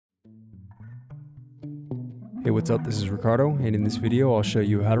Hey, what's up? This is Ricardo, and in this video I'll show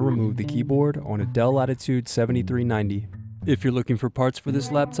you how to remove the keyboard on a Dell Latitude 7390. If you're looking for parts for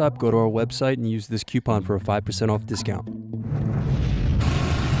this laptop, go to our website and use this coupon for a 5% off discount.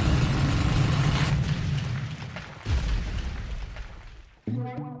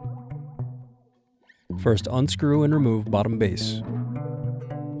 First, unscrew and remove bottom base.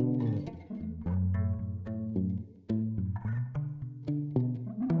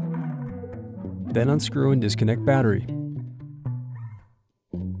 Then unscrew and disconnect battery.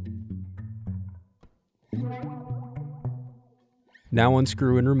 Now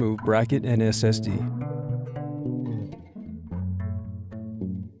unscrew and remove bracket and SSD.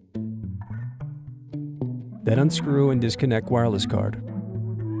 Then unscrew and disconnect wireless card.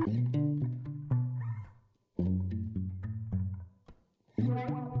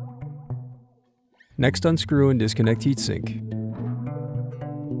 Next, unscrew and disconnect heatsink.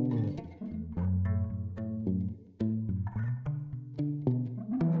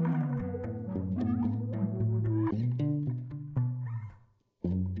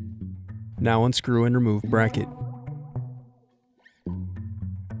 Now unscrew and remove bracket.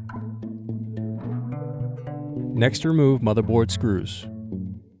 Next, remove motherboard screws.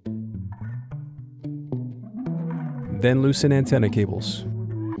 Then loosen antenna cables.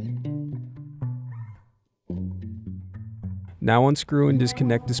 Now unscrew and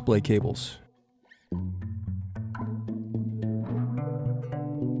disconnect display cables.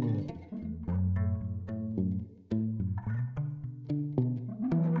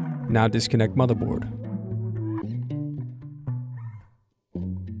 Now disconnect motherboard.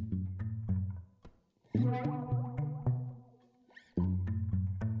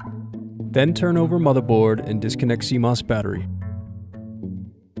 Then turn over motherboard and disconnect CMOS battery.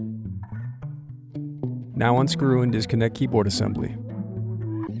 Now unscrew and disconnect keyboard assembly.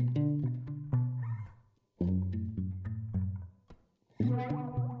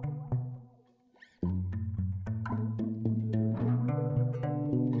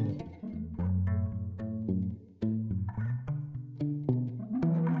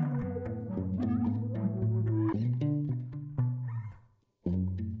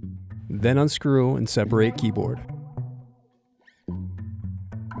 Then unscrew and separate keyboard.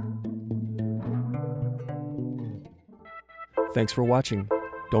 Thanks for watching.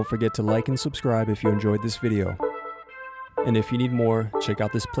 Don't forget to like and subscribe if you enjoyed this video. And if you need more, check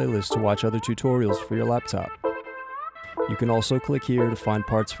out this playlist to watch other tutorials for your laptop. You can also click here to find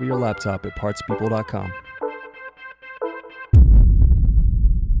parts for your laptop at partspeople.com.